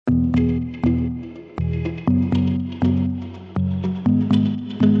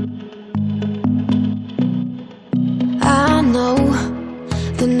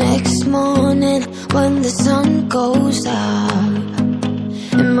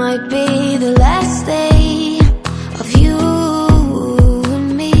might be the last day of you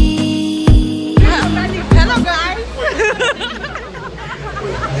and me. Hello guys.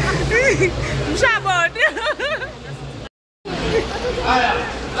 Mshabod.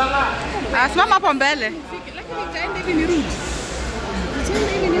 Simama hapo mbele.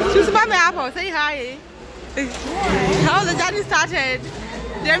 Tusimame hapo, say hi. How the journey started.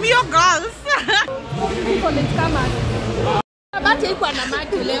 They're your girls.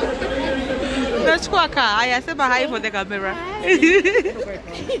 Nachukua kaa. Aya, sema hi for the camera. See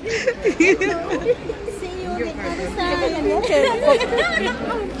you on the other side.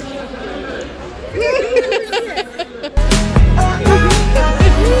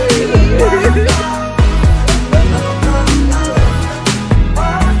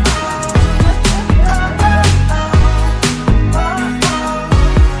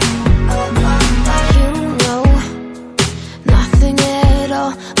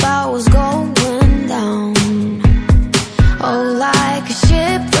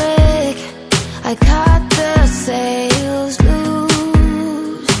 I caught the sails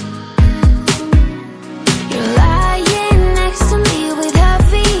loose. You're lying next to me with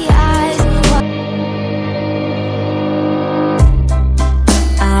heavy eyes.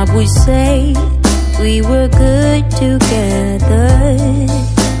 I would say we were good together.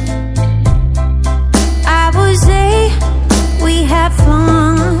 I would say we had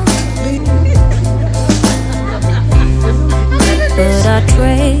fun. But our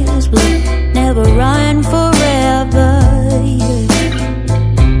trails will never run forever, yeah.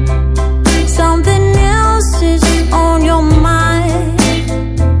 Something else is on your mind,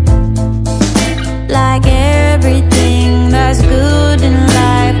 like everything that's good in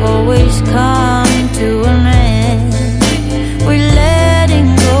life always comes to an end. We're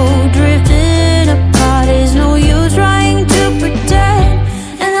letting go, drifting apart. There's no use trying to pretend.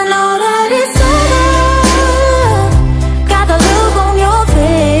 And I know that it's over. Got the look on your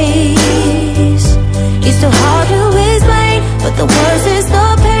face. It's too hard to explain, but the worst is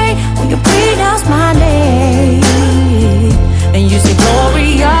the pain when you pronounce my name and you say,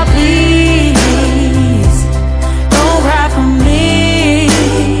 Gloria, please don't cry for me.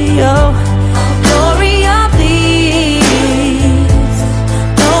 Oh, Gloria, please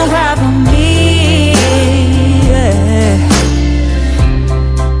don't cry for me. Yeah.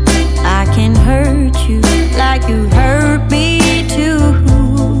 I can hurt you like you hurt me too.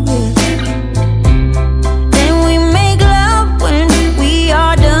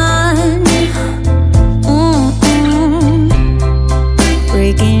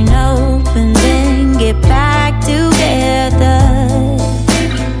 Breaking up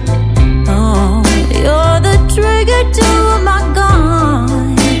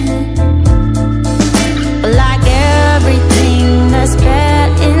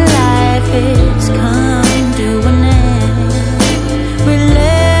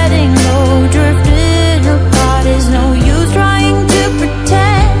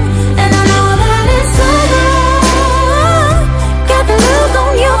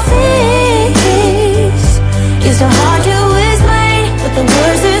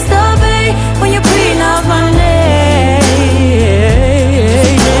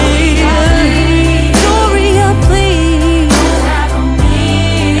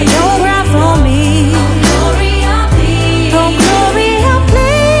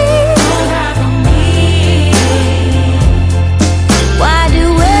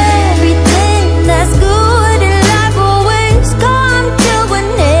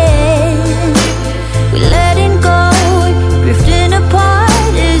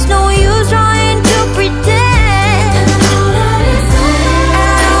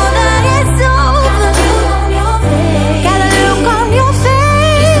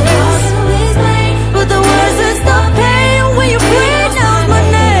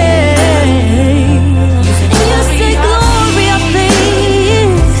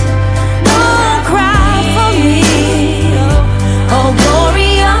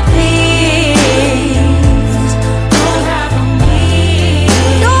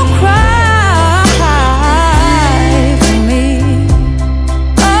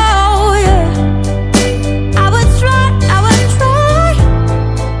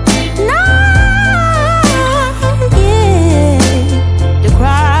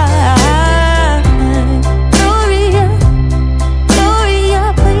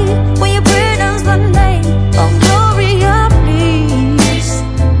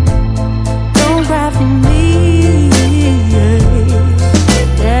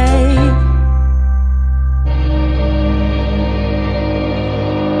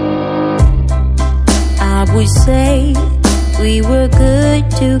good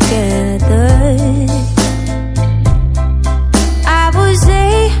together. I would say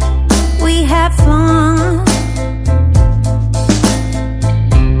we had fun,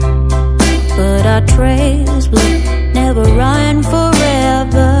 but our trails will never run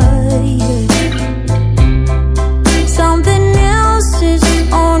forever. Something else is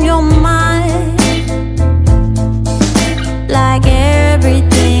on your mind, like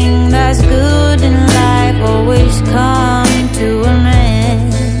everything that's good in life always come to an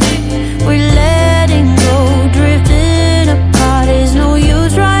end. We're letting go, drifting apart. There's no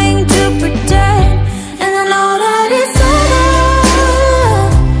use trying to pretend. And I know that it's over.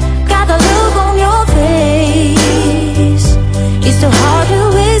 Got the look on your face. It's too hard to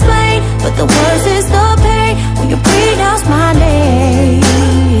explain, but the worst is the pain when you pronounce my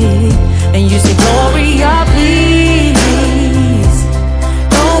name and you say, Gloria, please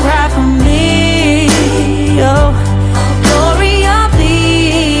don't cry for me. Oh, Gloria,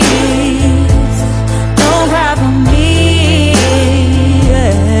 please don't cry for me.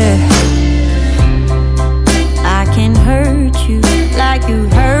 Yeah. I can hurt you like you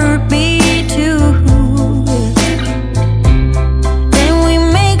hurt me too. Then we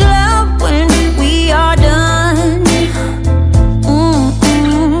make love when we are done.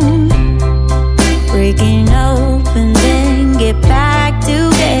 Breaking up and then get back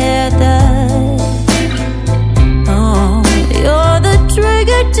together. Oh, you're the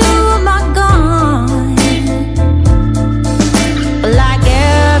trigger to my gun. But like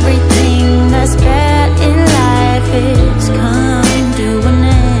everything that's bad in life, it's come to an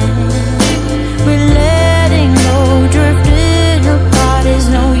end. We're letting go, drifting apart. There's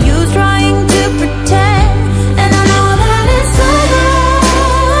no use trying to pretend. And I know that it's over.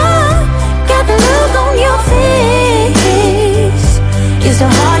 Got the look on your face. It's so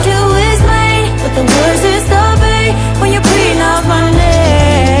hard to explain, but the worst is the pain when you pronounce my name.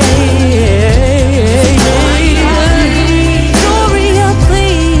 Gloria,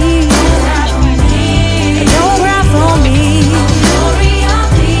 please don't cry for me. Gloria,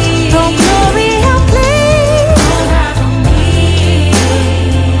 please don't Gloria, please don't cry for me.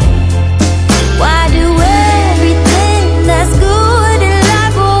 Why do everything that's good in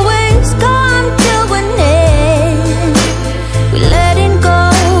life always come to an end? We're letting go,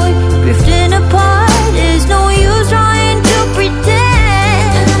 drifting apart. There's no use trying to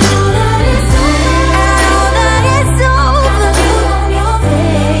pretend. And I know that it's over.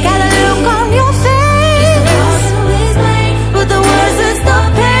 Got a look on your face. But the worst is the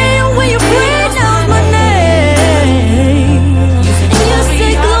pain when you pronounce my name. And you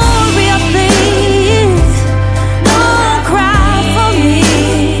say, Gloria, please don't cry for me.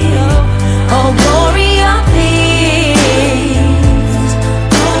 Oh, Gloria, please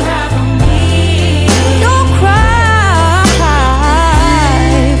don't cry for me. Don't cry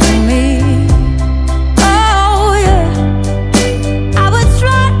for me. Oh yeah, I would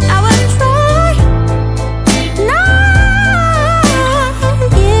try not,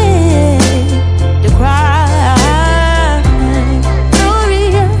 yeah, to cry.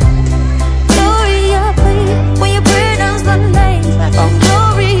 Gloria, Gloria, please, when you pronounce my name, oh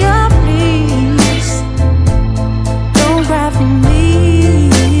Gloria, please don't cry for me.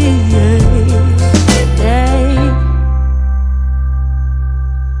 Yeah.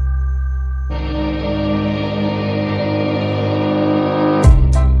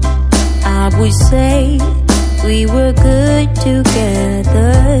 I would say we were good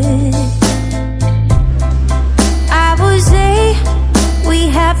together. I would say we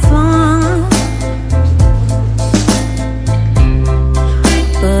had fun.